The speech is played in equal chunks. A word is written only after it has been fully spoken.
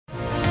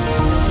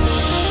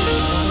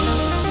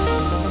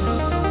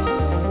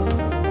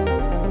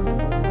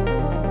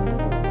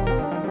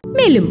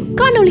மேலும்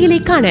காணொளிகளை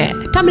காண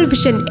Tamil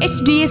vision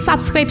HDயை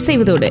subscribe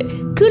செய்வதோடு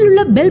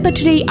கீழுள்ள பெல்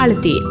பட்டனை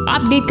அழுத்தி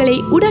அப்டேட்களை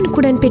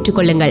உடனுக்குடன்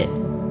பெற்றுக்கொள்ளுங்கள்.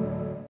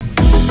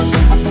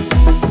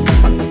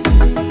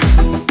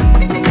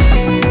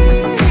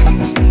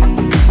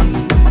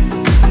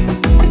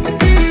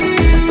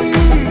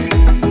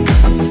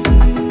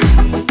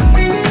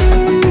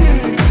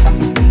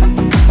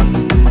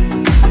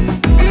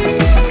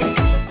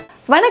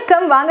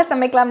 வணக்கம், வாங்க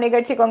சமைக்கலாம்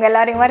நிகழ்ச்சிக்கு உங்கள்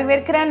எல்லாரையும்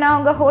வரவேற்கிறேன். நான்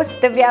உங்கள் ஹோஸ்ட்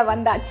திவ்யா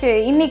வந்தாச்சு.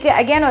 இன்றைக்கி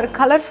அகேன் ஒரு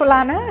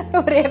கலர்ஃபுல்லான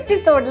ஒரு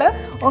எபிசோடில்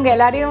உங்கள்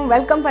எல்லாரையும்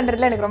வெல்கம்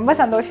பண்ணுறதுல எனக்கு ரொம்ப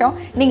சந்தோஷம்.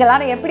 நீங்கள்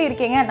எல்லாரும் எப்படி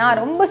இருக்கீங்க? நான்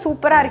ரொம்ப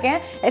சூப்பராக இருக்கேன்.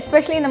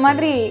 எஸ்பெஷலி இந்த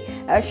மாதிரி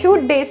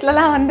ஷூட்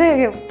டேஸ்லலாம் வந்து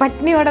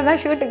பட்னியோட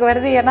தான் ஷூட்டுக்கு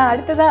வருது. ஏன்னா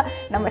அடுத்ததாக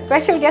நம்ம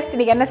ஸ்பெஷல் கெஸ்ட்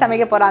இன்றைக்கி என்ன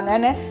சமைக்க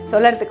போகிறாங்கன்னு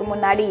சொல்கிறதுக்கு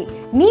முன்னாடி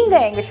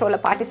நீங்கள் எங்கள்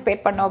ஷோவில்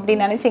பார்ட்டிசிபேட் பண்ணோம்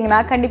அப்படின்னு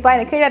நினச்சிங்கன்னா கண்டிப்பாக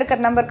இந்த கீழே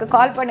இருக்கிற நம்பருக்கு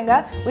கால்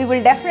பண்ணுங்கள். we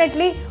will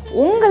definitely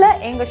உங்களை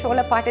எங்கள்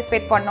ஷோவில்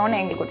பார்ட்டிசிபேட் பண்ணோன்னு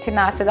எங்களுக்கு ஒரு சின்ன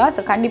ஆசை தான்.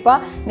 ஸோ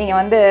கண்டிப்பாக நீங்கள்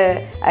வந்து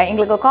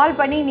எங்களுக்கு கால்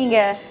பண்ணி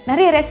நீங்கள்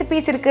நிறைய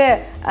ரெசிபீஸ் இருக்குது,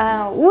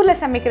 ஊரில்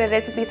சமைக்கிற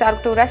ரெசிபீஸாக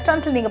இருக்கட்டும்,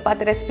 ரெஸ்டாரண்ட்ஸில் நீங்கள்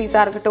பார்த்த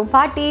ரெசிபீஸாக இருக்கட்டும்,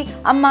 பாட்டி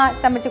அம்மா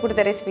சமைச்சு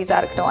கொடுத்த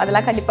ரெசிபீஸாக இருக்கட்டும்,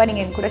 அதெல்லாம் கண்டிப்பாக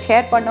நீங்கள் எங்கள் கூட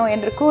ஷேர் பண்ணோம்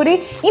என்று கூறி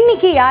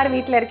இன்றைக்கி யார்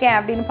வீட்டில் இருக்கேன்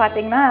அப்படின்னு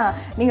பார்த்தீங்கன்னா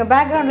நீங்கள்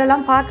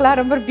பேக்ரவுண்ட்லலாம்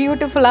பார்க்கலாம். ரொம்ப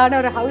பியூட்டிஃபுல்லான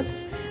ஒரு ஹவுஸ்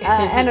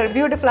அண்ட் ஒரு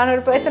பியூட்டிஃபுல்லான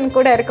ஒரு பர்சன்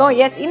கூட இருக்கும்.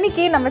 எஸ்,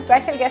 இன்னைக்கு நம்ம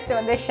ஸ்பெஷல் கெஸ்ட்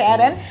வந்து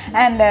ஷேரன்.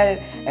 அண்ட்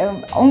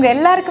உங்க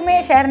எல்லாருக்குமே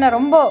ஷேரனை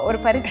ரொம்ப ஒரு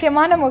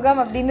பரிச்சயமான முகம்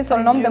அப்படின்னு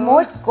சொல்லணும். The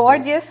most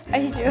gorgeous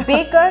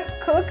Baker,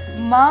 cook,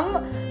 mum,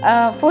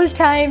 full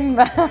time.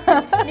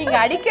 நீங்க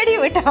அடிக்கடி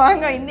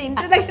விட்டவாங்க, இந்த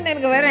இன்ட்ரடக்ஷன்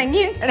எனக்கு வேற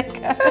எங்கேயும்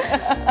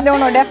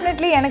கிடைக்கும்.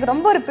 டெஃபினெட்லி எனக்கு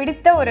ரொம்ப ஒரு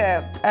பிடித்த ஒரு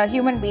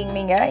ஹியூமன் பீயிங்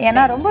நீங்க.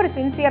 ஏன்னா ரொம்ப ஒரு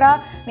சின்சியரா,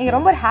 நீங்கள்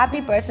ரொம்ப ஒரு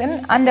ஹாப்பி பர்சன்.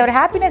 அந்த ஒரு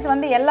ஹாப்பினஸ்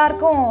வந்து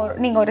எல்லாருக்கும்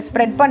நீங்கள் ஒரு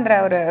ஸ்ப்ரெட்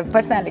பண்ணுற ஒரு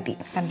personality.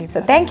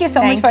 So thank you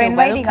so much for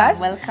inviting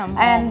as.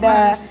 And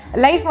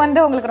life வந்து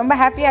உங்களுக்கு ரொம்ப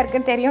ஹாப்பியாக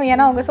இருக்குன்னு தெரியும்.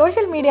 ஏன்னா உங்கள்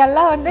சோஷியல்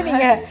மீடியாலாம் வந்து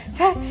நீங்கள்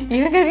சார்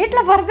இவங்க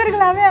வீட்டில்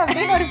பிறந்திருக்கலாமே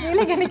அப்படின்னு ஒரு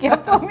ஃபீலிங் எனக்கு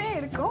எப்போவுமே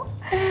இருக்கும்.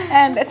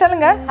 அண்ட்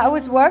சொல்லுங்கள், how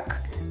is work?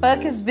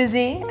 Work is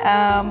busy,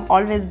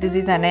 always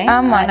busy தானே.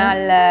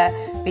 ஆனால்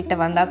வீட்டை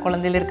வந்தால்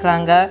குழந்தைகள்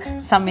இருக்கிறாங்க,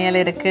 சமையல்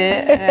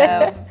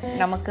இருக்குது.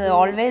 நமக்கு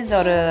ஆல்வேஸ்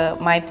ஒரு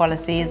my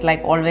policy is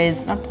like always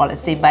not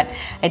policy but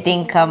I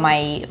think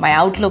my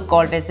Outlook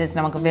always is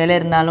நமக்கு வேலை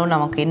இருந்தாலும்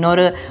நமக்கு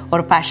இன்னொரு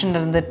ஒரு பேஷன்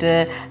இருந்துட்டு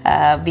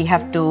we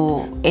have to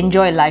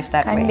enjoy life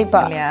that way.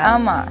 கண்டிப்பாக,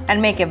 ஆமாம். and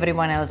make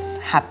everyone else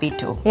happy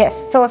too. S,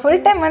 so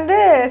full time வந்து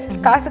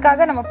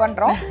காசுக்காக நம்ம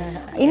பண்ணுறோம்.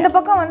 இந்த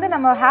பக்கம் வந்து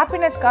நம்ம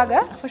ஹாப்பினஸ்க்காக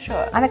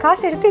அந்த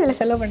காசு எடுத்து இதில்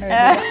செலவு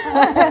பண்ணுவேன்.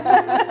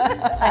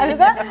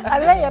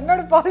 அதுதான்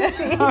என்னோட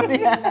பாலிசி.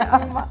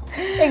 ஆமாம்,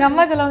 எங்கள்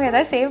அம்மா சொல்லுவாங்க,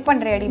 ஏதாவது சேவ்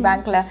பண்ணுறியாடி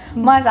பேங்க்ல,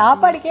 அம்மா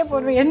சாப்பாடுக்கே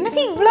போடுவேன்,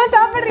 என்னைக்கு இவ்வளோ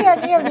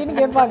சாப்பிட்றியாடி அப்படின்னு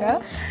கேட்பாங்க.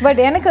 பட்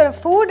எனக்கு ஒரு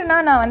ஃபுட்னா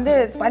நான் வந்து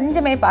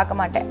பஞ்சமே பார்க்க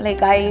மாட்டேன்.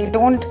 Like I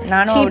don't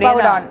cheap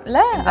out on.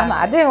 இல்லை,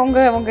 ஆமாம், அது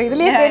உங்கள்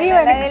இதுலேயே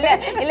தெரியும்.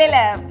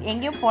 இல்லை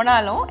எங்கேயும்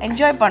போனாலும்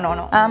என்ஜாய்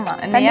பண்ணணும்.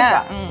 ஆமாம்,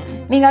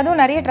 நீங்கள்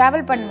அதுவும் நிறைய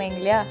ட்ராவல் பண்ணுவீங்க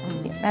இல்லையா?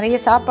 நிறைய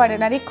சாப்பாடு,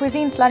 நிறைய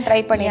குசின்ஸ்லாம் ட்ரை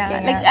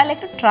பண்ணியிருக்கீங்க. I like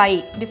to try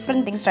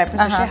different things. Try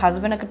பண்ணி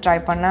ஹஸ்பண்டுக்கு ட்ரை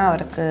பண்ணால்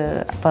அவருக்கு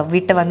அப்போ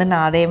வீட்டை வந்து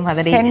நான் அதே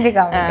மாதிரி செஞ்சு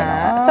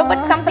காமிக்கணும். So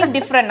but something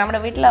different.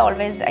 நம்ம வீட்டில்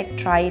always I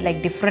try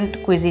like different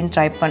cuisine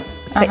try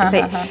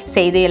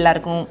செய்து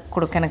எல்லாருக்கும்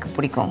கொடுக்க எனக்கு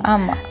பிடிக்கும்.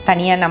 ஆமாம்,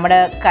 தனியாக நம்மளோட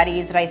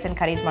கரீஸ், ரைஸ் அண்ட்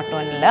கரீஸ்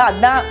மட்டும் இல்லை,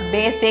 அதுதான்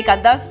பேசிக்,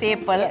 அதுதான்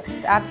ஸ்டேப்பிள்.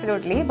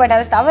 அப்சல்யூட்லி. பட்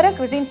அது தவிர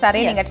குசின்ஸ்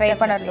நிறைய நீங்கள் ட்ரை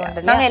பண்ணுறது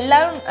உண்டு. நாங்கள்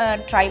எல்லாரும்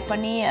ட்ரை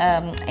பண்ணி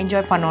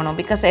என்ஜாய் பண்ணணும்.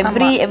 Because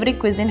every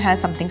cuisine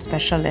has something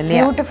special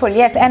இல்லையா? Beautiful.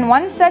 S, and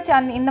one such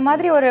இந்த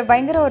மாதிரி ஒரு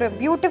பயங்கர ஒரு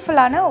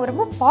பியூட்டிஃபுல்லான ஒரு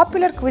ரொம்ப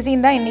பாப்புலர்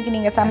குசின் தான் இன்னைக்கு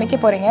நீங்கள் சமைக்க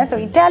போகிறீங்க. ஸோ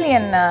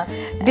இட்டாலியன்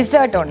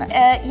டிசர்ட் ஒன்று.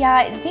 யா,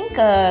 ஐ திங்க்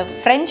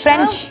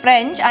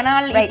ஃப்ரெஞ்ச்.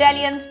 ஆனால்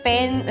இட்டாலியன்,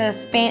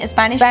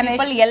 ஸ்பானிஷ்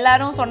பீப்பிள்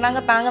எல்லாரும் சொன்னாங்க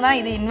தாங்க தான்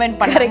இது இன்வென்ட்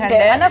பண்ணாங்க.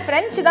 ஆனால்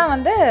ஃப்ரெஞ்ச் தான்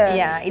வந்து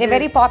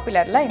வெரி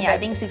பாப்புலர்ல. ஐ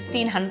திங்க்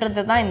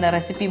 1600s தான் இந்த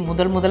ரெசிபி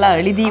முதலாக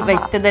எழுதி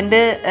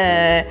வைத்ததுண்டு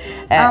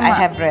I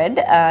have red.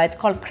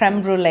 It's called creme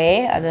brulee.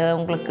 அது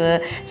உங்களுக்கு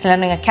சில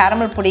நீங்கள்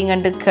கேரமல்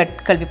புடிங்கண்டு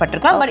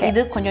கேள்விப்பட்டிருக்கலாம். பட்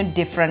இது கொஞ்சம்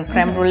டிஃப்ரெண்ட்.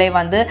 creme brulee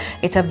வந்து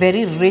it's a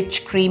very rich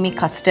creamy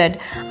custard.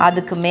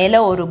 அதுக்கு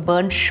மேலே ஒரு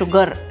பர்ன்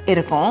சுகர்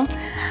இருக்கும்.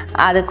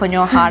 அது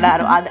கொஞ்சம் ஹார்டாக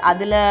இருக்கும்.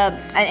 அதில்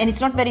and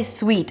it's not very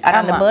sweet.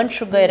 ஆனால் அந்த பர்ன்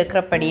சுகர்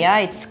இருக்கிறபடியா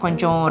இட்ஸ்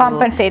கொஞ்சம்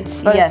காம்பன்சேட்ஸ்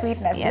ஃபார்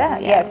ஸ்வீட்னஸ்.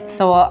 எஸ்.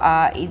 ஸோ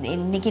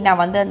இன்னைக்கு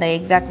நான் வந்து அந்த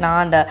எக்ஸாக்ட்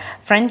நான் அந்த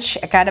ஃப்ரெஞ்ச்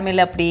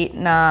அகாடமியில் அப்படி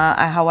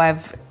நான் ஹவ்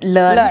ஐவ்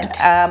லேர்ன்ட்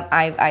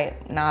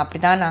நான் அப்படி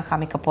தான் நான்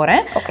காமிக்க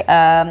போகிறேன்.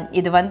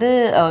 இது வந்து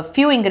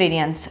ஃபியூ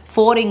இன்க்ரீடியன்ட்ஸ்,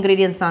 4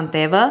 இன்க்ரீடியன்ட்ஸ் தான்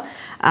தேவை.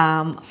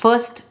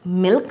 First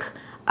milk,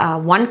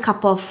 1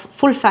 cup of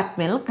full fat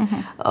milk,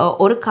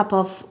 1 cup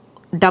of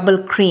double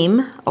cream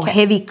or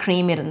heavy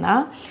cream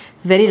இருந்தால்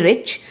வெரி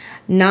ரிச்.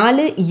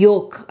 4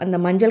 யோக், அந்த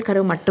மஞ்சள்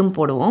கரு மட்டும்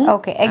போடுவோம்.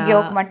 ஓகே, எக்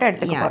யோக் மட்டும்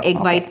எடுத்துக்கலாம்,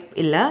 எக் ஒயிட்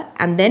இல்லை.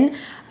 And then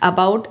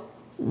about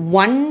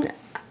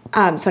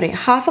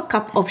half a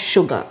cup of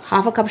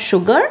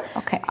sugar.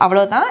 Okay.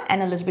 அவ்வளோதான். and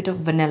a little bit of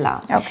vanilla.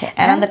 Okay.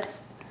 and on that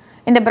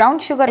இந்த brown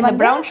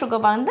sugar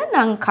வந்து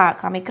நான்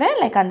காமிக்கிறேன்.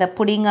 லைக் அந்த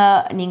புடிங்க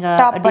நீங்க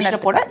டிஷ்ல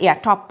போட்டு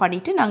டாப்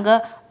பண்ணிட்டு நாங்க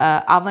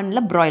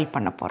அவன்ல broil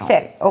பண்ண போறோம்.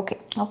 சரி, okay.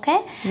 Okay.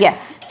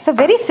 S. So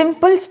very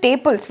simple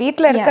staples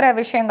வீட்டில் இருக்கிற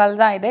விஷயங்கள்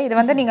தான் இது. இது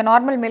வந்து நீங்கள்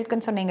நார்மல்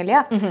மில்க்னு சொன்னீங்க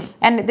இல்லையா?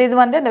 அண்ட்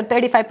இது வந்து இந்த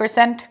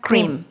 35%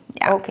 க்ரீம்.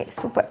 Okay,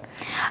 super.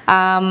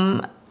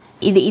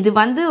 இது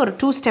வந்து ஒரு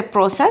 2 ஸ்டெப்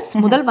ப்ராசஸ்.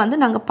 முதல் வந்து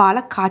நாங்கள்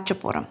பாலை காய்ச்ச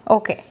போகிறோம்.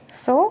 Okay,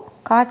 so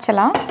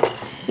காய்ச்சலாம்.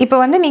 இப்போ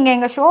வந்து நீங்கள்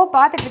எங்கள் ஷோ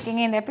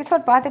பார்த்துட்ருக்கீங்க, இந்த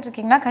எபிசோட்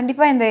பார்த்துட்ருக்கீங்கன்னா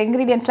கண்டிப்பாக இந்த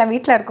இன்க்ரீடியன்ஸ்லாம்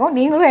வீட்டில் இருக்கும்.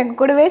 நீங்களும் எங்கள்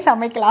கூடவே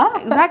சமைக்கலாம்.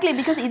 எக்ஸாக்ட்லி.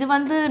 பிகாஸ் இது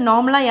வந்து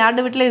நார்மலாக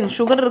யாரோட வீட்டில்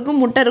சுகர் இருக்கும்,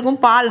 முட்டை இருக்கும்,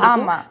 பால்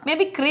இருக்கும்.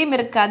 மேபி க்ரீம்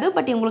இருக்காது.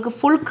 பட் உங்களுக்கு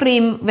ஃபுல்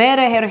க்ரீம்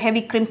வேறு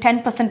ஹெவி க்ரீம்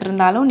 10%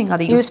 இருந்தாலும் நீங்கள்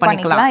அதை யூஸ்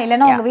பண்ணிக்கலாம்.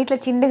 இல்லைன்னா உங்கள்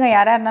வீட்டில் சிண்டுங்க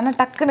யாராக இருந்தாலும்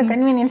டக்குன்னு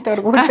கன்வீனியன்ஸ்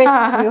ஸ்டோர் கூட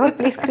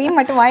ப்ளீஸ் க்ரீம்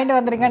மட்டும் வாங்கிட்டு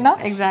வந்துருங்கன்னா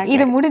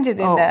இது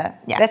முடிஞ்சுது இந்த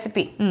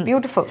ரெசிபி.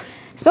 பியூட்டிஃபுல்.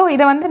 ஸோ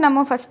இதை வந்து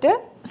நம்ம ஃபஸ்ட்டு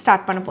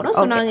ஸ்டார்ட் பண்ண போகிறோம்.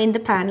 ஸோ நாங்கள் இந்த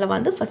பேனில்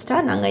வந்து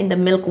ஃபஸ்ட்டாக நாங்கள் இந்த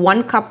milk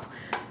 1 cup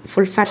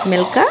full fat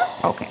மில்க்கை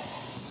okay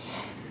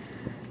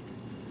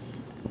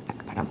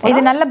இது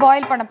நல்லா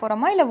பாயில் பண்ண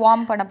போகிறோமா இல்லை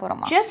வார்ம் பண்ண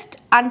போகிறோமா? ஜஸ்ட்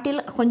அன்டில்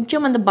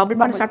கொஞ்சம் அந்த பபிள்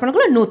பண்ண ஸ்டார்ட்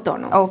பண்ணக்குள்ள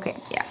நூற்றணும். ஓகே.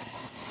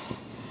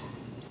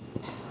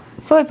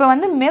 ஸோ இப்போ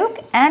வந்து மில்க்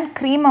அண்ட்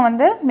க்ரீமை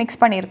வந்து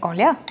மிக்ஸ் பண்ணியிருக்கோம்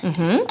இல்லையா?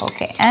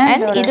 ஓகே.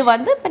 அண்ட் இது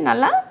வந்து இப்போ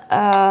நல்லா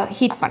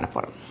ஹீட் பண்ண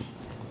போகிறோம்.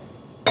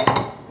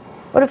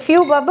 ஒரு ஃபியூ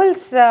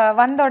பபிள்ஸ்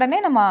வந்த உடனே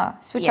நம்ம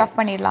ஸ்விட்ச் ஆஃப்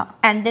பண்ணிடலாம்.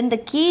 And then the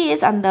key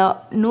is அந்த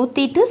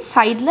நூற்றிட்டு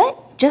சைடில்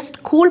ஜஸ்ட்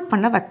கூல்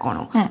பண்ண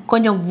வைக்கணும்.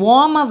 கொஞ்சம்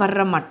வார்மாக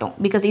வர்ற மட்டும்.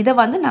 பிகாஸ் இதை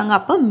வந்து நாங்கள்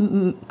அப்போ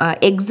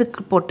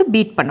எக்ஸுக்கு போட்டு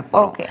பீட் பண்ண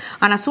போகிறோம். ஓகே.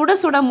 ஆனால் சுட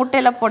சுட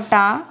முட்டையில்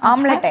போட்டால்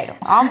ஆம்லெட் ஆகிடும்.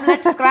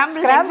 ஆம்லெட்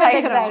ஸ்க்ராம்பிள்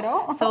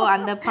ஆகிடும். ஸோ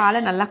அந்த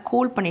பாலை நல்லா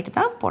கூல் பண்ணிட்டு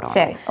தான் போடுறோம்.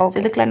 சரி, ஓகே.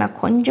 இதுக்குள்ள நான்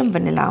கொஞ்சம்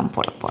வெண்ணிலாம்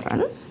போட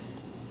போகிறேன்.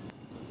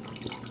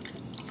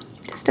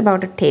 Just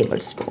about a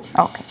tablespoon.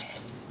 Okay.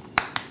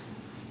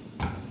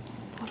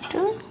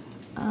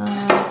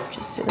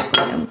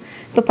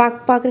 இப்போ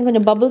பார்க்குறீங்க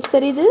கொஞ்சம் பபிள்ஸ்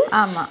தெரியுது.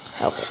 ஆமாம்.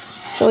 ஓகே.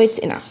 So it's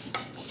enough.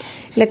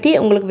 இல்லாட்டி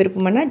உங்களுக்கு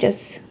விருப்பம்னா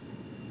ஜஸ்ட்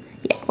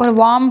ஒரு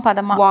வார்ம்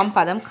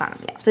பதம்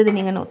காணல. ஸோ இது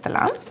நீங்கள்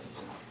ஊற்றலாம்.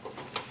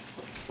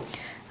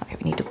 Okay,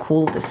 we need to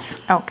cool this.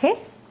 Okay.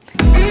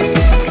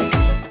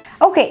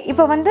 Okay,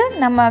 இப்போ வந்து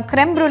நம்ம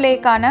க்ரெம்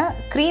ப்ரூலேக்கான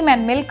க்ரீம்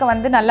அண்ட் மில்க்கை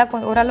வந்து நல்லா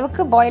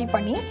ஓரளவுக்கு பாயில்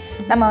பண்ணி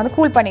நம்ம வந்து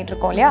கூல் பண்ணிட்டு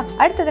இருக்கோம் இல்லையா?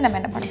 அடுத்தது நம்ம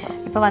என்ன பண்ண போகிறோம்?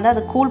 இப்போ வந்து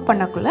அதை கூல்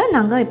பண்ணக்குள்ளே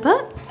நாங்கள் இப்போ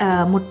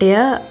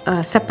முட்டையை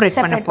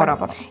செப்பரேட் பண்ண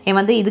போகிறோம். ஏன்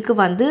வந்து இதுக்கு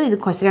வந்து இது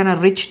கொஞ்சம்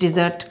rich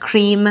dessert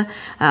cream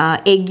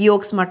egg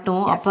yolks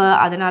மட்டும். அப்போ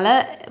அதனால்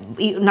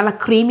நல்லா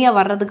க்ரீமியாக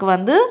வர்றதுக்கு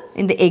வந்து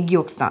இந்த எக்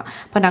யோக்ஸ் தான்.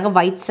 இப்போ நாங்கள்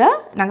ஒயிட்ஸை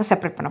நாங்கள்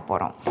செப்பரேட் பண்ண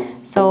போகிறோம்.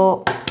 ஸோ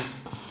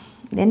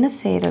என்ன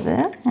செய்கிறது?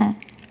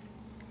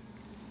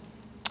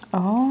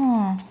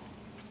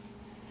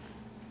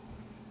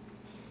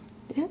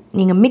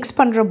 நீங்கள் மிக்ஸ்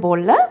பண்ணுற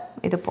போலில்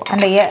இது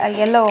அந்த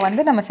எல்லோ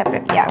வந்து நம்ம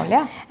செப்பரேட் பண்ணுவோம்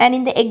இல்லையா? அண்ட்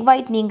இந்த எக்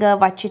ஒயிட் நீங்கள்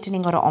வச்சுட்டு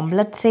நீங்கள் ஒரு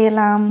ஆம்லெட்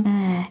செய்யலாம்.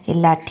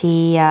 இல்லாட்டி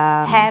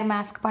ஹேர்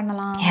மாஸ்க்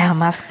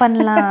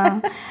பண்ணலாம்.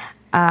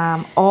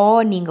 ஓ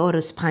நீங்கள்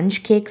ஒரு ஸ்பஞ்ச்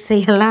கேக்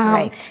செய்யலாம்.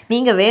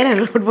 நீங்கள் வேறு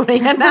ரூட்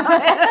போனீங்கன்னா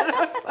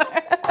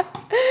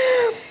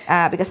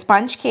பிகாஸ்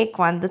ஸ்பஞ்ச் கேக்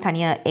வந்து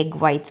தனியாக எக்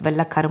ஒயிட்ஸ்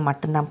வெள்ளைக்கரு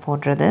மட்டும்தான்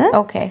போடுறது.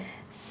 Okay.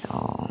 So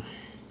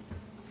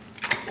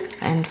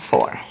and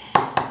 4.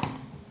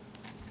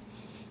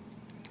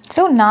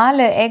 So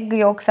 4 egg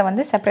யோக்ஸை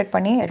வந்து செப்பரேட்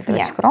பண்ணி எடுத்து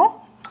வச்சுக்கிறோம்.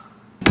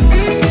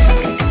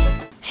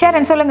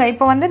 ஷேரன் சொல்லுங்கள்,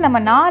 இப்போ வந்து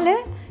நம்ம 4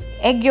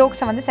 எக்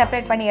யோக்ஸை வந்து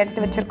செப்பரேட் பண்ணி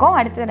எடுத்து வச்சுருக்கோம்.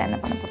 அடுத்தது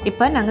என்ன பண்ண போகிறோம்?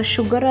 இப்போ நாங்கள்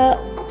சுகரை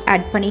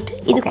ஆட் பண்ணிவிட்டு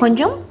இது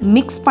கொஞ்சம்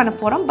மிக்ஸ் பண்ண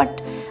போகிறோம். பட்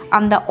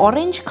அந்த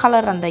ஆரஞ்ச்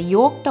கலர், அந்த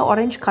யோக்ட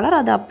ஆரஞ்ச் கலர்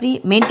அதை அப்படி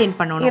மெயின்டைன்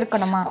பண்ணணும்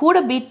இருக்கணுமா? கூட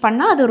பீட்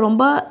பண்ணால் அது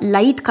ரொம்ப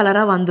லைட்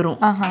கலராக வந்துடும்.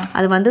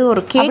 அது வந்து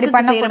ஒரு கேக்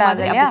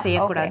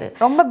செய்யக்கூடாது.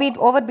 ரொம்ப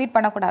ஓவர் பீட்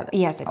பண்ணக்கூடாது.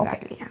 S,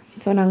 exactly.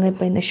 ஸோ நாங்கள்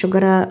இப்போ இந்த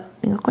சுகரை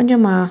நீங்கள்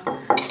கொஞ்சமாக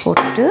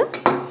போட்டு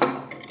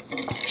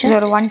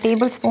ஒரு 1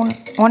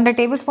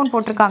 டேபிள் ஸ்பூன்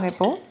போட்டிருக்காங்க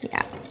இப்போது.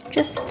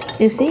 ஜஸ்ட்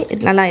யூ see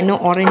இது நல்லா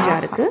இன்னும் ஆரஞ்சாக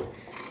இருக்குது.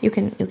 You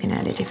can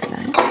add it if you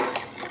like.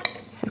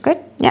 This is good.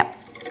 Yeah.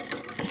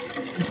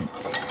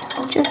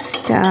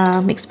 Just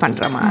mix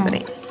பண்ணுற மாதிரி.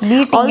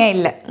 பீட்டிங்கே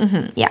இல்லை.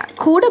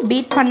 கூட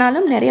பீட்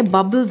பண்ணாலும் நிறைய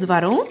பபிள்ஸ்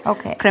வரும்.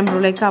 ஓகே. க்ரெம்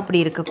ப்ரூலேக்கு அப்படி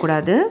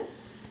இருக்கக்கூடாது.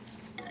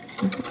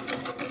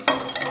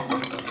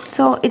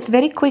 So it's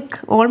very quick,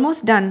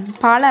 almost done.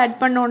 பாலை ஆட்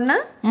பண்ணோன்னா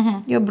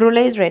your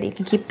ப்ரூலே is ready.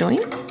 Keep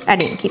doing,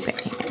 keep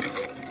adding.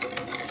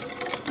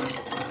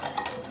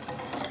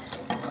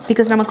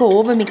 Because நமக்கு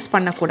ஓவர் மிக்ஸ்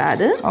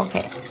பண்ணக்கூடாது.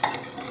 Okay,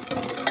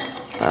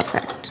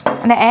 perfect.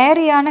 அந்த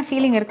ஏரியான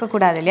ஃபீலிங்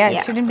இருக்கக்கூடாது இல்லையா?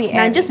 It shouldn't be.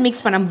 நான் ஜஸ்ட்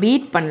மிக்ஸ் பண்ண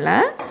பீட் பண்ணல.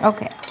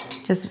 ஓகே.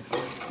 ஜஸ்ட்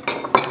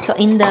ஸோ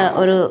இந்த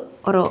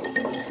ஒரு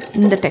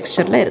இந்த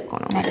டெக்ஸ்சரில்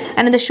இருக்கணும்.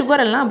 அண்ட் இந்த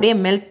சுகர் எல்லாம் அப்படியே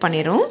மெல்ட்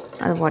பண்ணிடும்.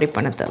 அது வரி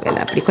பண்ண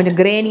தேவையில்லை. அப்படி கொஞ்சம்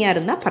கிரேனியாக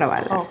இருந்தால்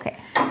பரவாயில்ல. ஓகே.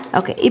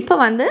 ஓகே, இப்போ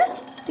வந்து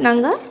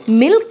நாங்கள்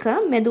மில்க்கை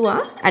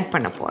மெதுவாக ஆட்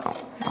பண்ண போகிறோம்.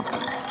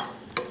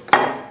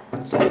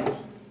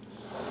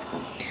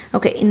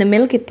 ஓகே, இந்த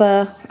மில்க் இப்போ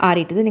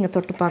ஆறிட்டுது. நீங்கள்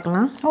தொட்டு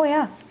பார்க்கலாம். ஓ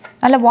யா,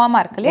 நல்ல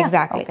வார்மாக இருக்கு இல்லையா?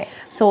 எக்ஸாக்ட்லி.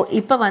 ஸோ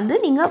இப்போ வந்து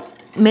நீங்கள்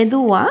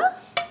மெதுவாக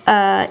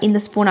இந்த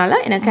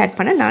ஸ்பூனால் எனக்கு ஆட்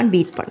பண்ண நான்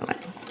பீட்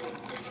பண்ணுவேன்.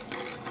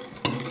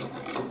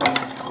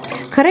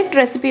 கரெக்ட்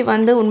ரெசிபி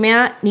வந்து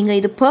உண்மையாக நீங்கள்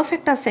இது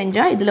பர்ஃபெக்டாக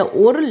செஞ்சால் இதில்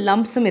ஒரு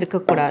லம்ப்ஸும்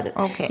இருக்கக்கூடாது.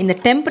 ஓகே. இந்த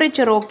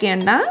டெம்பரேச்சர்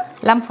ஓகேன்னா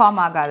லம்ப் ஃபார்ம்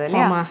ஆகாது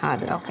இல்லையா?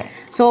 ஆகாது. ஓகே.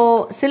 ஸோ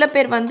சில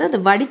பேர் வந்து அது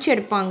வடித்து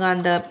எடுப்பாங்க,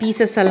 அந்த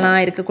பீசஸ் எல்லாம்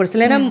இருக்கக்கூடாது.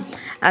 சில நேரம்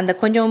அந்த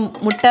கொஞ்சம்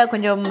முட்டை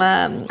கொஞ்சம்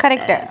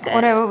கரெக்ட்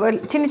ஒரு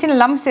சின்ன சின்ன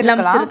லம்ப்ஸ்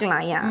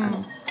இருக்கலாம். யா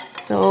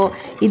ஸோ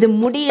இது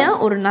முடிய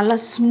ஒரு நல்லா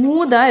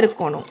ஸ்மூத்தாக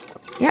இருக்கணும்.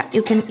 யா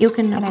யூ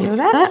கேன்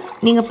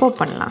நீங்கள்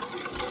பண்ணலாம்.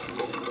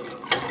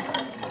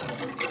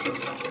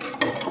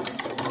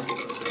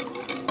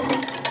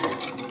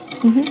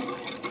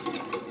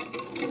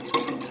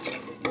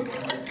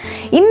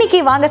 இன்னைக்கு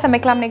வாங்க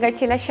சமைக்கலாம்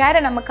நிகழ்ச்சியில்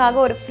ஷேரன் நமக்காக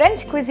ஒரு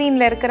ஃப்ரெஞ்ச்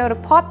குவிசீனில் இருக்கிற ஒரு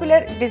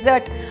பாப்புலர்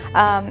டிசர்ட்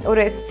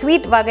ஒரு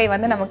ஸ்வீட் வகை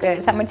வந்து நமக்கு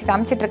சமைச்சு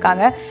காமிச்சிட்டு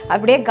இருக்காங்க.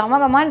 அப்படியே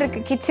கமகமான்னு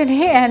இருக்குது கிச்சனே.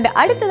 அண்ட்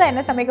அடுத்ததாக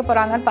என்ன சமைக்க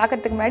போகிறாங்கன்னு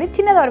பார்க்கறதுக்கு முன்னாடி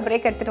சின்னதாக ஒரு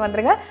பிரேக் எடுத்துகிட்டு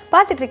வந்துருங்க.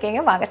 பார்த்துட்டு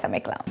இருக்கீங்க வாங்க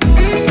சமைக்கலாம்.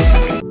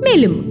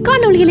 மேலும்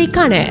காணொளிகளை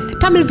காண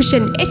தமிழ்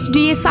விஷன்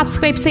HDயை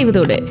சப்ஸ்கிரைப்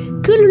செய்வதோடு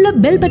கீழுள்ள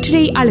பெல்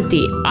பட்டனை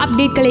அழுத்தி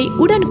அப்டேட்களை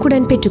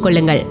உடனுக்குடன்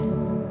பெற்றுக்கொள்ளுங்கள்.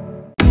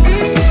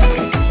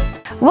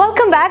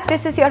 Welcome back.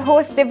 This is your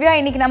host Divya.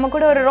 இன்னைக்கு நம்ம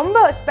கூட ஒரு ரொம்ப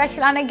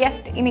ஸ்பெஷலான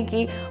கெஸ்ட் இன்னைக்கு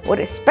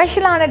ஒரு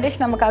ஸ்பெஷலான டிஷ்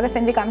நமக்காக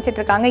செஞ்சு காமிச்சிட்டு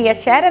இருக்காங்க.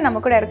 ஷேரன் நம்ம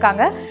கூட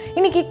இருக்காங்க.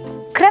 இன்னைக்கு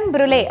creme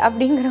brulee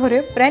அப்படிங்கிற ஒரு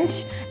ஃப்ரெஞ்ச்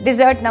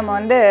டிசர்ட் நம்ம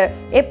வந்து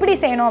எப்படி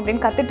செய்யணும்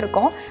அப்படின்னு கற்றுட்டு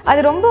இருக்கோம்.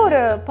 அது ரொம்ப ஒரு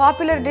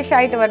பாப்புலர் டிஷ்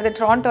ஆகிட்டு வருது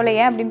டொராண்டோவில்.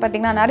 ஏன் அப்படின்னு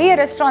பார்த்தீங்கன்னா நிறைய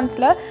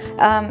ரெஸ்டாரண்ட்ஸில்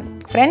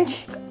ஃப்ரெஞ்ச்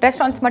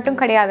ரெஸ்டாரண்ட்ஸ் மட்டும்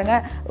கிடையாதுங்க,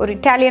 ஒரு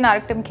இட்டாலியனாக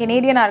இருக்கட்டும்,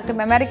 கெனேடியனாக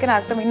இருக்கட்டும், அமெரிக்கனாக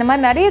இருக்கட்டும், இந்த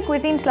மாதிரி நிறைய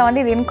குவிசீன்ஸில்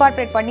வந்து இது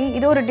இன்கார்பரேட் பண்ணி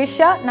இது ஒரு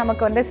டிஷ்ஷாக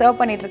நமக்கு வந்து சர்வ்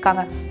பண்ணிட்டு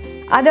இருக்காங்க.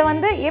 அதை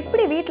வந்து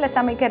எப்படி வீட்டில்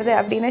சமைக்கிறது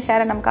அப்படின்னு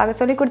ஷேரன் நமக்காக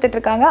சொல்லி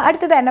கொடுத்துட்ருக்காங்க.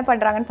 அடுத்தது என்ன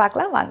பண்ணுறாங்கன்னு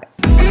பார்க்கலாம் வாங்க.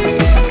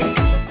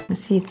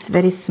 It's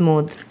very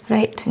smooth.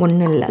 ரைட்.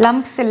 ஒன்றும் இல்லை,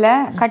 லம்ப்ஸ் இல்லை,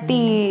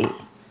 கட்டி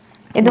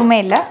எதுவுமே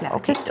இல்லை.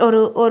 ஓகே.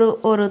 ஒரு ஒரு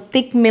ஒரு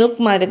திக்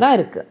மில்க் மாதிரி தான்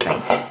இருக்குது.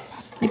 ரைட்.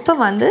 இப்போ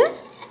வந்து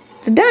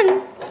இட்ஸ் டன்.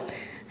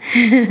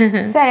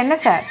 சார் என்ன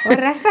சார் ஒரு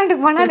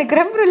ரெஸ்டாரண்ட்டுக்கு போனால் அந்த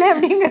creme brulee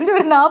அப்படிங்கிறது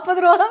ஒரு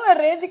 40 ரூபா தான்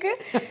ரேஞ்சுக்கு.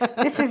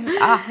 This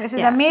is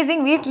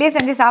amazing. வீட்லேயே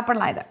செஞ்சு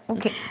சாப்பிடலாம் இதை.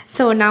 ஓகே.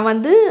 ஸோ நான்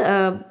வந்து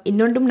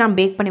இன்னொன்றும் நான்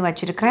பேக் பண்ணி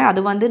வச்சுருக்கிறேன்.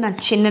 அது வந்து நான்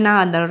சின்னனா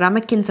அந்த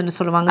ரமக்கின்ஸ்ன்னு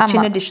சொல்லுவாங்க,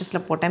 சின்ன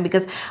டிஷ்ஷஸில் போட்டேன்.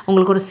 பிகாஸ்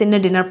உங்களுக்கு ஒரு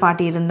சின்ன டின்னர்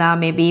பார்ட்டி இருந்தால்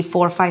மேபி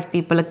 4-5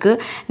 பீப்புளுக்கு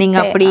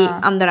நீங்கள் அப்படி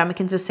அந்த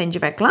ரமக்கின்ஸை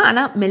செஞ்சு வைக்கலாம்.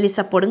 ஆனால்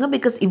மெல்லிசா போடுங்க,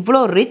 பிகாஸ்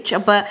இவ்வளோ ரிச்.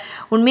 அப்போ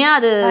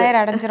உண்மையாக அது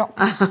அடைஞ்சிரும்.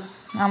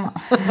 ஆமாம்,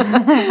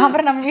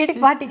 அப்புறம் நம்ம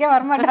வீட்டுக்கு பார்ட்டிக்கே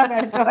வரமாட்டாங்க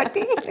அடுத்த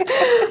வாட்டி.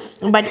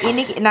 பட்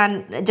இன்னைக்கு நான்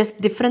ஜஸ்ட்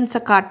டிஃப்ரென்ஸை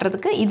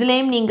காட்டுறதுக்கு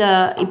இதுலேயும்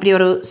நீங்கள் இப்படி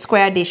ஒரு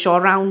ஸ்கொயர் டிஷ்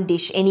ஒரு round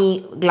dish any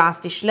class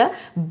டிஷ்ஷில்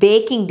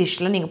packing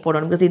டிஷ்ஷில் நீங்கள்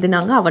போடணும். பிகாஸ் இது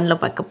நாங்கள்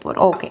அவனில் வைக்க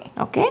போகிறோம். ஓகே.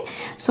 ஓகே.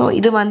 ஸோ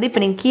இது வந்து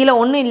இப்போ நீங்கள் கீழே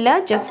ஒன்றும் இல்லை,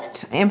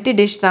 ஜஸ்ட் எம்டி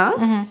டிஷ் தான்.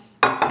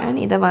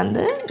 அண்ட் இதை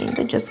வந்து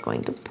நீங்கள் just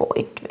going to pour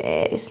it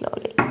very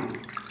slowly.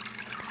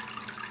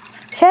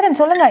 ஷேரன்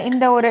சொல்லுங்க,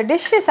 இந்த ஒரு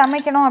டிஷ்ஷு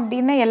சமைக்கணும்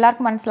அப்படின்னு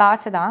எல்லாருக்கும் மனசில்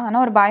ஆசை தான்,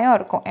 ஆனால் ஒரு பயம்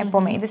இருக்கும்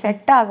எப்போவுமே. இது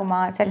செட் ஆகுமா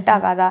செட்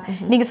ஆகாதா?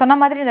 நீங்கள் சொன்ன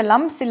மாதிரி இந்த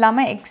லம்ப்ஸ்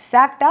இல்லாமல்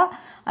எக்ஸாக்டாக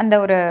அந்த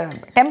ஒரு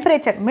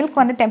டெம்பரேச்சர்,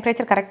 மில்க் வந்து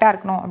டெம்பரேச்சர் கரெக்டாக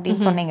இருக்கணும்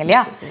அப்படின்னு சொன்னீங்க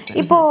இல்லையா?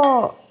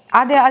 இப்போது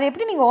அது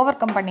எப்படி நீங்கள்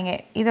ஓவர் கம் பண்ணீங்க?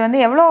 இது வந்து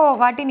எவ்வளோ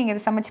வாட்டி நீங்கள்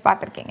இது சமைச்சு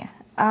பார்த்துருக்கீங்க?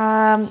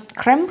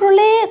 creme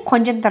brulee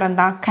கொஞ்சம் தரம்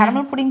தான்,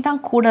 கேரமல் புடிங் தான்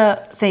கூட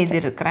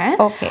செய்திருக்கிறேன்.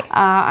 ஓகே.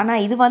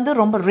 ஆனால் இது வந்து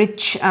ரொம்ப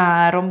ரிச்,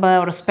 ரொம்ப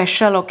ஒரு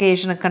ஸ்பெஷல்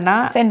ஒகேஷனுக்குன்னா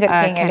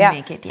செஞ்சுருக்கீங்க இல்லையா?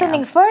 ஸோ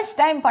நீங்கள் ஃபர்ஸ்ட்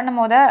டைம் பண்ணும்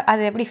போது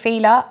அது எப்படி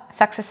ஃபெயிலா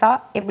சக்ஸஸா?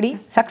 எப்படி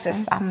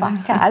சக்ஸஸ்? அப்பா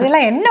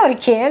அதெல்லாம் என்ன ஒரு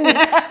கேள்வி.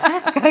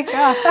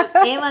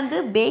 ஏன் வந்து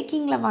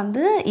பேக்கிங்கில்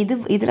வந்து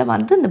இதில்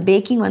வந்து இந்த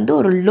பேக்கிங் வந்து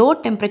ஒரு லோ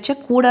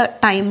டெம்பரேச்சர் கூட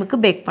டைமுக்கு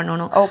பேக்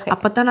பண்ணணும்.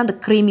 அப்போ தான் அந்த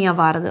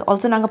க்ரீமியாக வருது.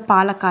 ஆல்சோ நாங்கள்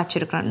பாலை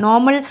காய்ச்சிருக்கிறோம்.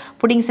 நார்மல்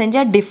புடிங்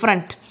செஞ்சால்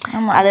டிஃப்ரெண்ட்,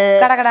 அது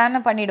கடகடான்னு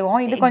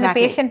பண்ணிடுவோம். இது கொஞ்சம்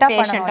பேஷண்டா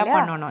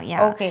பண்ணணும்.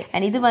 ஓகே.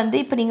 அண்ட் இது வந்து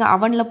இப்போ நீங்க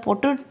அவன்ல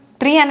போட்டு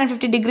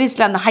 350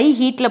 டிகிரிஸ்ல அந்த ஹை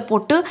ஹீட்ல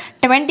போட்டு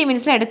 20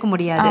 மினிட்ஸ்ல எடுக்க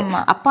முடியாது.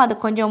 அப்போ அது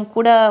கொஞ்சம்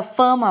கூட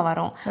ஃபர்மா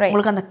வரும்.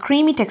 உங்களுக்கு அந்த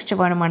க்ரீமி டெக்ஸ்டர்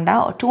வேணுமாண்டா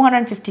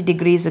 250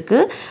 டிகிரிஸ்க்கு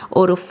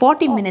ஒரு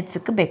 40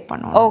 மினிட்ஸ்க்கு பேக்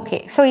பண்ணுவோம். ஓகே.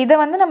 ஸோ இதை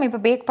வந்து நம்ம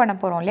இப்போ பேக் பண்ண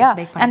போறோம் இல்லையா?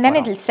 and then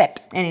it will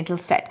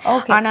set.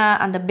 ஆனா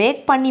அந்த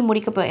பேக் பண்ணி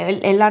முடிக்க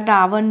எல்லாரோட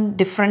அவன்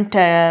டிஃப்ரெண்ட்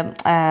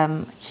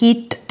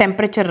ஹீட்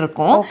டெம்பரேச்சர்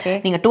இருக்கும்.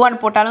 நீங்க 200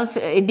 போட்டாலும்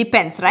இட்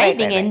டிபெண்ட்ஸ், ரைட்?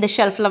 நீங்க எந்த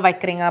ஷெல்ஃப்ல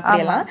வைக்கிறீங்க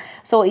அப்படியெல்லாம்.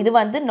 ஸோ இது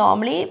வந்து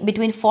நார்மலி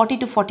between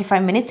 40 to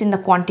 45 மினிட்ஸ் இந்த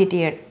குவான்டிட்டி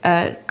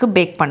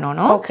பேக்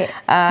பண்ணணும். ஓகே.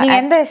 நீங்க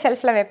எந்த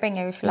ஷெல்ஃப்ல வைப்பீங்க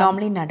யூசுவலா?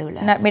 நார்மலி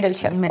நடுவுல, மிடில்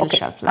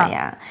ஷெல்ஃப்ல.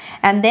 யா.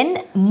 அண்ட் தென்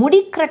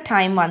முடிக்கிற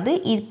டைம் வந்து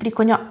இப்படி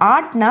கொஞ்சம்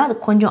ஆட்னா அது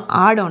கொஞ்சம்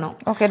ஆடணும்.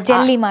 ஓகே.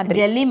 ஜெல்லி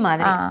மாதிரி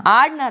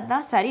ஆடினா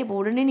தான் சரி. அப்போ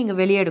உடனே நீங்க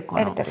வெளியே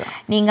எடுக்கணும்.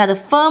 நீங்க அது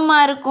ஃபர்மா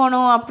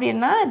இருக்கணும்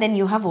அப்படின்னா then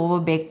you have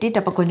over fact it.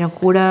 அப்போ கொஞ்சம்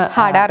கூட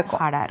ஹார்டா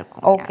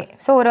இருக்கும். ஓகே.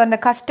 ஸோ ஒரு அந்த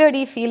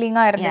கஸ்டர்டி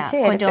ஃபீலிங்கா இருந்துச்சு,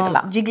 கொஞ்சம்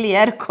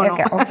ஜிக்லியா இருக்கும்.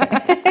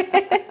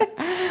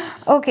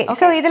 ஓகே.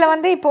 ஸோ இதில்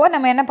வந்து இப்போ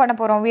நம்ம என்ன பண்ண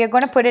போறோம்? we are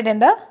going to put it in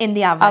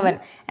the oven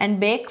and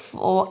bake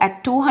at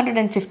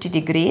 250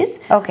 degrees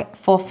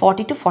for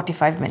 40 to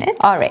 45 minutes.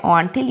 All right.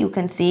 Until you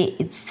can see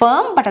it's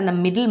firm, but in the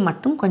middle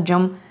மட்டும்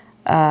கொஞ்சம்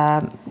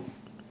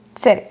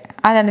சரி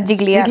அது அந்த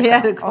ஜிக்லியா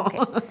இருக்கும்.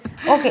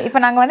 ஓகே.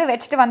 இப்போ நாங்கள் வந்து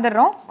வச்சுட்டு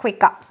வந்துடுறோம்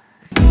குயிக்காக.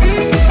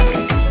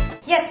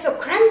 Yes, so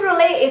creme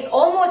brulee is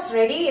almost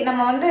ready.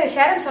 நம்ம வந்து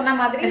ஷேரன் சொன்ன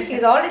மாதிரி she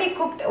is already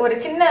cooked. ஒரு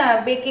சின்ன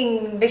பேக்கிங்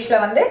டிஷ்ல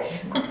வந்து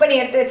குக் பண்ணி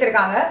எடுத்து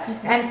வச்சிருக்காங்க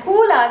and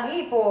கூல் ஆகி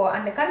இப்போ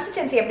அந்த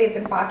கன்சிஸ்டன்சி எப்படி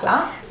இருக்குன்னு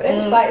பார்க்கலாம்.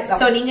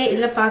 சோ நீங்க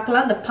இதுல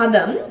பார்க்கலாம் the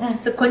பதம்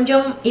சோ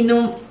கொஞ்சம்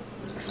இன்னும்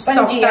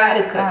ஸ்பாஞ்சியா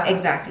இருக்கு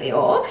எக்ஸாக்ட்லி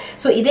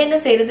சோ இது என்ன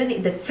செய்யறது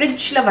இந்த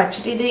ஃப்ரிட்ஜ்ல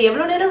வச்சிட்டு இது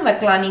எவ்வளவு நேரம்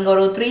வைக்கலாம் நீங்க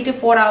ஒரு 3 to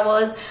 4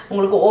 hours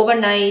உங்களுக்கு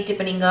ஓவர் நைட்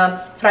இப்ப நீங்க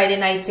ஃப்ரைடே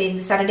நைட்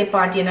செய்து சாட்டர்டே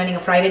பார்ட்டினா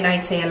நீங்க ஃப்ரைடே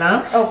நைட்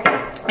செய்யலாம் ஓகே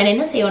and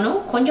என்ன செய்யணும்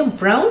கொஞ்சம்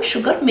brown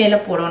sugar மேல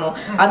போடணும்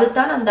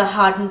அதுதான் அந்த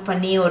ஹார்டன்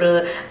பண்ணி ஒரு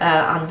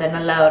அந்த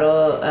நல்ல ஒரு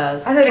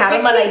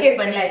கேரமலைஸ்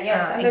பண்ணி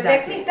அந்த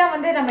டெக்னிக் தான்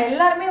வந்து நம்ம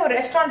எல்லாரும் ஒரு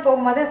ரெஸ்டாரன்ட்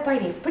போகும்போது அப்பா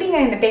இது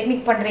எப்படிங்க இந்த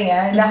டெக்னிக் பண்றீங்க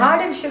இந்த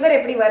ஹார்டன் sugar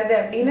எப்படி வருது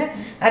அப்படினு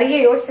நிறைய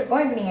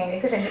யோசிச்சிருக்கோம் இப்போ நீங்க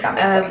எங்களுக்கு செஞ்சு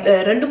காமிங்க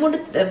ரெண்டு மூணு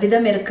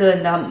விதம் இருக்கு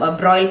இந்த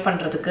broil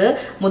பண்றதுக்கு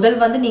முதல்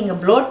வந்து நீங்க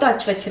ப்ளோ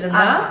டார்ச்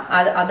வச்சிருந்தா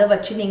அத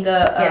வச்சு நீங்க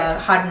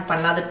ஹார்டன்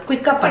பண்ணலாம் அது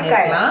குயிக்கா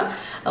பண்ணிரலாம்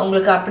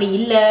உங்களுக்கு அப்படி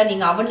இல்ல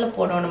நீங்க அவன்ல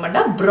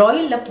போடணும்னா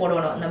broilல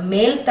போடணும் அந்த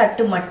மேல்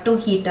தட்டு மட்டும்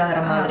ஹீட் ஆகற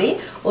மாதிரி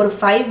ஒரு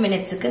 5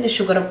 மினிட்ஸ்க்கு இந்த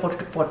சுகரை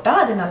போட்டா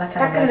அது நல்லா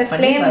கேரமலைஸ்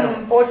பண்ணி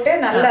வரும் போட்டு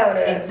நல்ல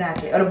ஒரு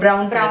எக்ஸாக்ட்லி ஒரு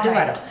brown கலர்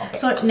வரும்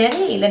சோ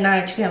நிறைய இல்ல நான்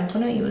actually I'm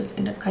going to use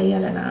இந்த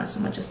கையால நான்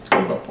சும்மா just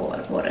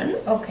போறேன்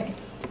ஓகே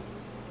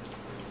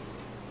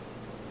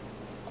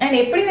and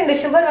எப்படி இந்த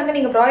sugar வந்து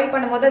நீங்க broil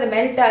பண்ணும்போது அது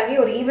மெல்ட் ஆகி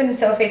ஒரு ஈவன்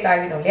சர்ஃபேஸ்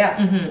ஆகிடும் இல்லையா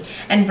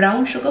and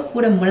brown sugar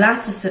கூட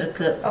molasses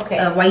இருக்கு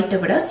white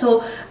விட சோ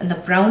அந்த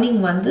browning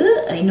வந்து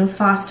இன்னும்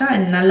ஃபாஸ்டா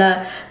and நல்ல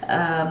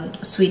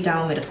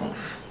ஸ்வீட்டாவும் இருக்கும்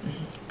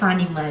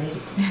பானி மாதிரி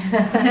இருக்கும்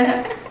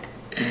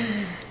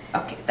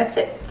okay that's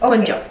it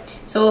கொஞ்சம்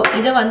சோ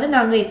இத வந்து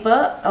நாங்க இப்ப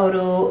ஒரு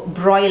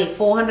broil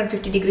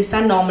 450 degrees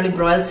தான் நார்மலி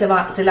broil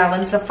சில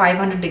ovensல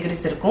 500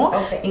 degrees இருக்கும்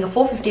நீங்க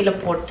 450 ல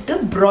போட்டுட்டு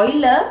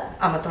broiler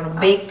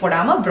அமத்தணும் பேக்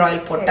போடாம broil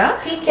போட்டா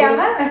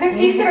தீக்காம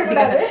தீச்சிர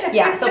கூடாது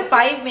yeah so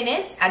 5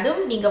 minutes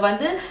அதுவும் நீங்க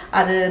வந்து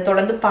அது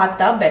தொடர்ந்து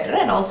பார்த்தா better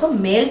and also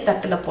மேல்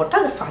தட்டுல போட்டா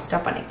அது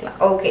ஃபாஸ்டா பண்ணிக்கலாம்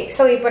ஓகே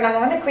சோ இப்போ நம்ம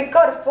வந்து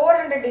குயிக்கா ஒரு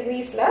 400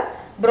 degreesல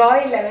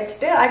broilல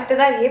வெச்சிட்டு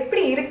அடுத்ததா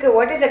எப்படி இருக்கு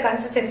what is the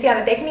consistency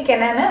அந்த டெக்னிக்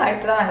என்னன்னு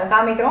அடுத்ததா நாங்க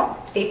காமிக்கிறோம்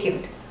stay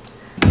tuned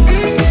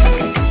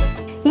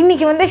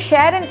இன்னைக்கு வந்து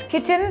ஷேரன்ஸ்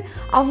கிச்சன்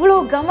அவ்வளோ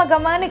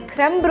கமகமான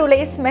creme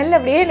brulee ஸ்மெல்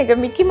அப்படியே எனக்கு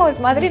மிக்கி மவுஸ்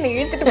மாதிரி நீ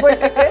இழுத்துட்டு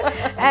போயிருக்கு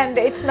and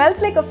it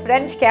smells like a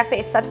French cafe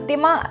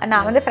சத்தியமாக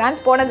நான் வந்து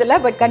ஃப்ரான்ஸ் போனதில்லை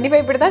பட்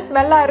கண்டிப்பாக இப்படி தான்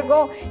ஸ்மெல்லாக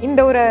இருக்கும் இந்த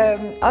ஒரு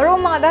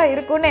அரோமா தான்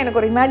இருக்கும்னு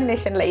எனக்கு ஒரு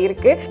இமேஜினேஷனில்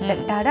இருக்கு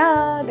டடா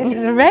திஸ்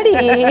இஸ் ரெடி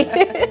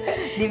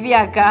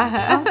திவ்யாக்கா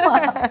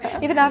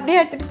இது நான்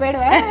அப்படியே எடுத்துகிட்டு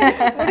போயிடுவேன்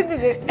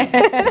முடிஞ்சுது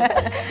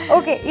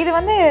ஓகே இது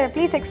வந்து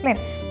ப்ளீஸ்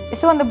எக்ஸ்பிளைன்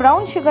ஸோ அந்த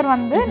ப்ரௌன் சுகர்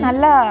வந்து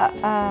நல்லா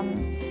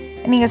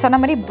நீங்க சொன்ன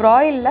மாதிரி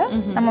broilல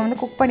நம்ம வந்து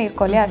குக்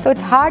பண்ணிருக்கோம் இல்லையா சோ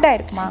இட்ஸ் ஹார்டா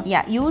இருக்குமா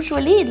யா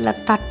யூசுவலி இதுல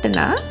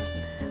தட்டுனா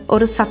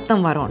ஒரு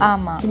சத்தம் வரும்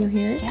ஆமா can you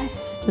hear it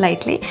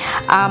lightly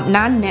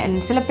நான்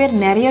சில பேர்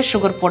நிறைய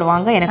sugar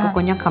போடுவாங்க எனக்கு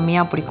கொஞ்சம்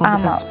கம்மியா பிடிக்கும்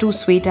because too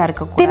sweet ஆ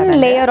இருக்க கூடாது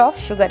thin layer of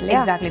sugar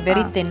இல்லையா exactly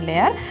very thin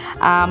layer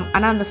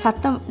ஆனா அந்த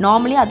சத்தம்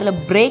நார்மலி அதுல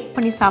பிரேக்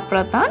பண்ணி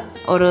சாப்பிடுறது தான்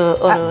ஒரு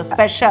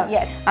ஸ்பெஷல்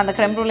அந்த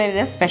creme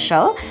brulee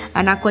ஸ்பெஷல்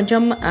நான்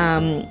கொஞ்சம்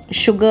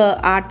sugar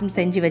ஆட்டும்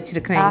செஞ்சு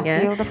வச்சிருக்கேன்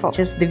இங்க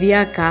just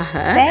திவ்யாக்காக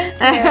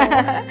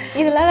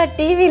இதெல்லாம் நான்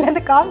டிவில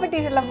இருந்து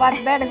காம்படிஷன்ல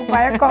பார்த்தா எனக்கு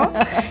பழக்கம்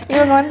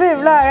இவங்க வந்து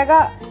இவ்வளவு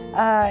அழகா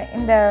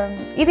இந்த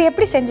இது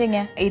எப்படி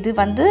செஞ்சீங்க இது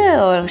வந்து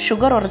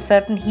சுகர் ஒரு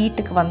certain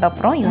ஹீட்டுக்கு வந்த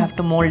அப்புறம் you have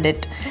to mold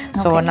it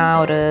so நான்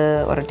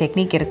ஒரு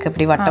டெக்னிக் இருக்கு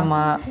இப்படி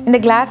வட்டமா இந்த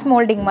கிளாஸ்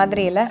மோல்டிங்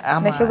மாதிரி இல்ல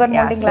இந்த சுகர்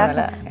மோல்டிங் கிளாஸ்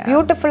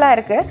பியூட்டிஃபுல்லா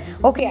இருக்கு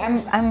ஓகே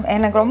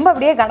எனக்கு ரொம்ப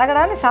அப்படியே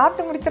கடகடான்னு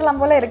சாப்பிட்டு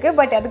முடிச்சிடலாம் போல இருக்கு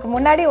பட் அதுக்கு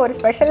முன்னாடி ஒரு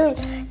ஸ்பெஷல்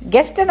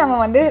கெஸ்ட்டை நம்ம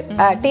வந்து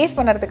டேஸ்ட்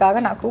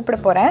பண்ணுறதுக்காக நான் கூப்பிட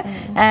போகிறேன்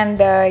அண்ட்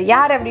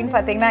யார் அப்படின்னு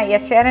பார்த்தீங்கன்னா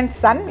S ஷேரன்ஸ்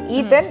Sun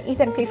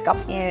Ethan please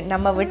come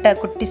நம்ம விட்ட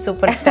குட்டி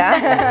super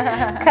star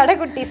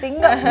Kadaikutty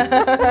Singam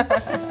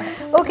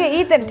okay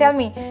Ethan tell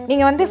me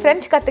நீங்கள் வந்து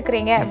ஃப்ரெஞ்ச்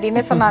கற்றுக்குறீங்க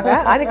அப்படின்னு சொன்னாங்க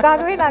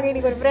அதுக்காகவே நாங்கள்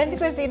இன்னைக்கு ஒரு ஃப்ரெஞ்ச்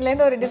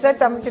குசின்லேருந்து ஒரு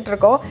டிசர்ட் சமைச்சிட்டு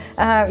இருக்கோம்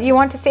you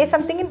want to say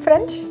something in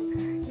French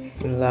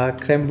La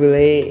crème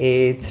brûlée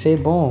est très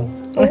bon.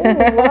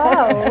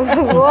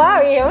 Wow,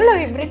 எவ்வளோ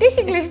பிரிட்டிஷ்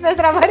இங்கிலீஷ்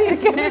பேசுற மாதிரி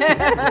இருக்கு.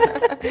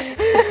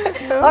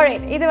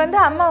 Alright, இது வந்து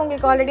அம்மா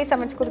உங்களுக்கு ஆல்ரெடி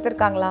சமைச்சு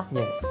கொடுத்திருக்காங்களா?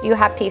 Yes. You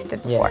have tasted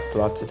before? Yes,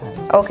 lots of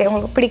times. Okay,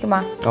 உங்களுக்கு பிடிக்குமா?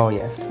 Oh,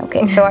 yes.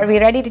 Okay, so are we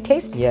ready to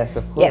taste? Yes,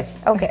 of course. Yes,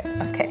 okay.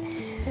 Okay.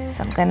 So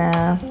I'm gonna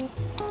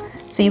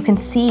so you can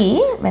see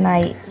when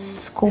I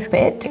scoop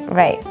it,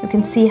 right. You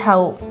can see how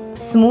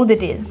smooth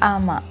it is.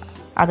 ஆமா.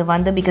 அது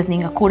வந்து because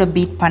நீங்க கூட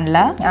beat பண்ணல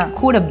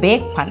கூட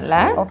back பண்ணல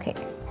okay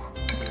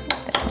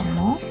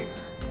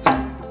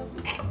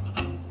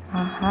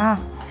ஆஹா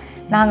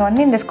நாங்கள்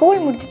வந்து இந்த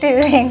ஸ்கூல் முடிச்சுட்டு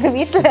எங்கள்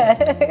வீட்டில்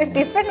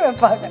டிஃபன்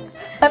வைப்பாங்க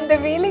அந்த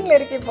ஃபீலிங்கில்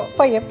இருக்கு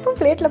இப்போ எப்போ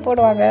பிளேட்டில்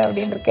போடுவாங்க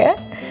அப்படின்னு இருக்கேன்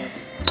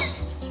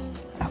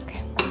okay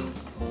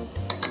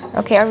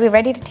okay R we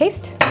ready to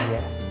taste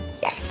Yes.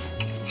 S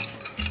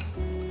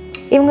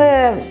இவங்க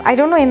ஐ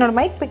டோன்ட் நோ என்னோட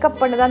மைக்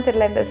பிக்கப் பண்ணுதான்னு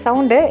தெரியல இந்த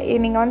சவுண்டு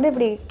நீங்கள் வந்து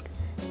இப்படி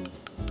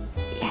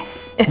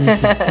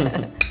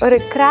ஒரு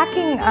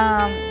கிராக்கிங்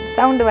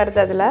சவுண்டு வருது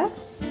அதில்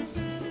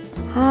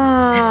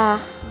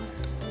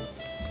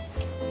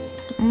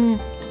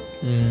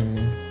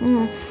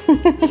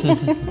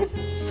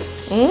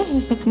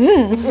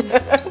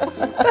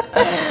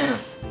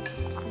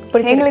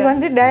எங்களுக்கு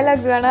வந்து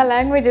டயலாக்ஸ் வேணாம்,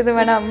 லாங்குவேஜ் எதுவும்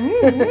வேணாம்,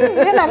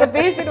 நாங்கள்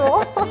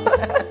பேசிடுவோம்.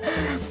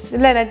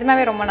 இல்லை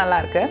நிஜமாவே ரொம்ப நல்லா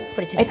இருக்கு.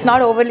 இட்ஸ்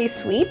நாட் ஓவர்லி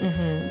ஸ்வீட்,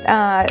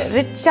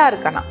 ரிச்சாக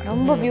இருக்கணும்,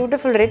 ரொம்ப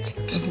beautiful rich.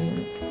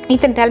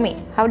 Ethan, tell me,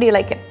 how do you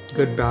like it?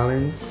 Good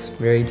balance,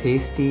 very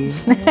tasty.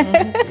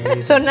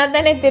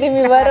 சொன்னதானே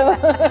திரும்பி வரும்.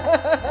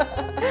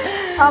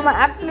 ஆமாம்,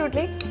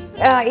 absolutely.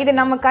 இது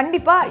நம்ம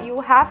கண்டிப்பாக you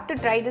have to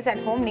try this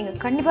at home. நீங்கள்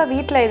கண்டிப்பாக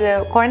வீட்டில் இது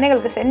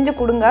குழந்தைங்களுக்கு செஞ்சு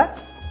கொடுங்க.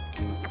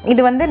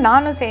 இது வந்து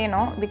நானும்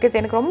செய்யணும், பிகாஸ்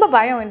எனக்கு ரொம்ப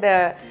பயம் இந்த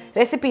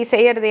ரெசிபி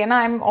செய்கிறது. ஏன்னா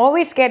ஐம்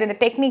ஆல்வேஸ் கேர் இந்த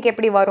டெக்னிக்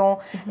எப்படி வரும்,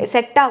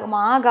 செட்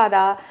ஆகுமா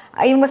ஆகாதா.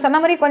 இவங்க சொன்ன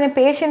மாதிரி கொஞ்சம்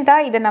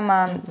பேஷண்ட்டாக இதை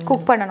நம்ம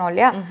குக் பண்ணணும்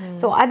இல்லையா.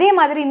 ஸோ அதே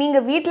மாதிரி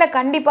நீங்கள் வீட்டில்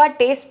கண்டிப்பாக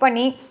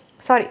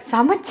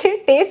சமைச்சு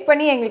டேஸ்ட்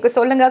பண்ணி எங்களுக்கு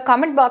சொல்லுங்கள்.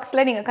 கமெண்ட்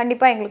பாக்ஸில் நீங்கள்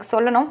கண்டிப்பாக எங்களுக்கு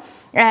சொல்லணும்.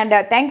 And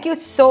thank you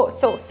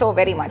so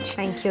very much.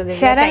 Thank you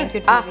Sharan.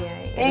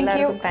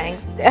 Thank you.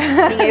 Thanks.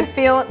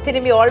 எப்பயும்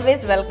திரும்பி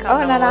ஆல்வேஸ்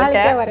வெல்கம். நான்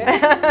நாளைக்கே வரேன்.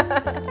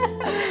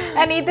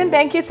 And Ethan,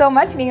 thank you so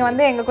much. நீங்கள்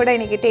வந்து எங்கள் கூட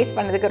இன்றைக்கி டேஸ்ட்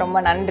பண்ணதுக்கு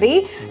ரொம்ப நன்றி.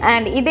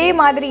 அண்ட் இதே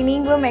மாதிரி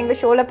நீங்களும் எங்கள்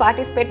ஷோவில்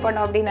பார்ட்டிசிபேட்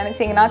பண்ணோம் அப்படின்னு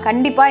நினச்சிங்கன்னா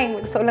கண்டிப்பாக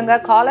எங்களுக்கு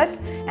சொல்லுங்கள், காலர்ஸ்.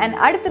 அண்ட்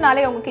அடுத்த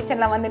நாளே உங்கள்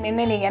கிச்சனில் வந்து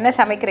நின்று நீங்கள் என்ன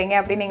சமைக்கிறீங்க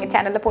அப்படின்னு எங்கள்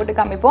சேனலில் போட்டு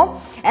காமிப்போம்.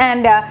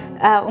 அண்ட்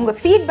உங்கள்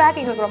ஃபீட்பேக்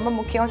எங்களுக்கு ரொம்ப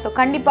முக்கியம். ஸோ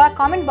கண்டிப்பாக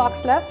காமெண்ட்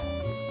பாக்ஸில்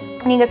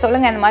நீங்கள்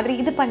சொல்லுங்கள், இந்த மாதிரி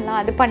இது பண்ணலாம்,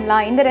 அது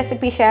பண்ணலாம், இந்த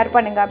ரெசிபி ஷேர்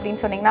பண்ணுங்கள்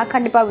அப்படின்னு சொன்னீங்கன்னா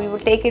கண்டிப்பாக we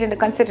will take it into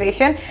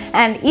consideration.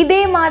 And இதே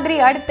மாதிரி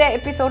அடுத்த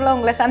எபிசோடில்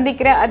உங்களை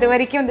சந்திக்கிறேன். அது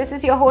வரைக்கும் this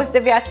is your host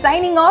Divya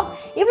signing off.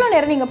 இவ்வளோ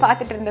நேரம் நீங்கள்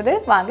பார்த்துட்டு இருந்தது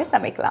வாங்க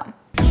சமைக்கலாம்.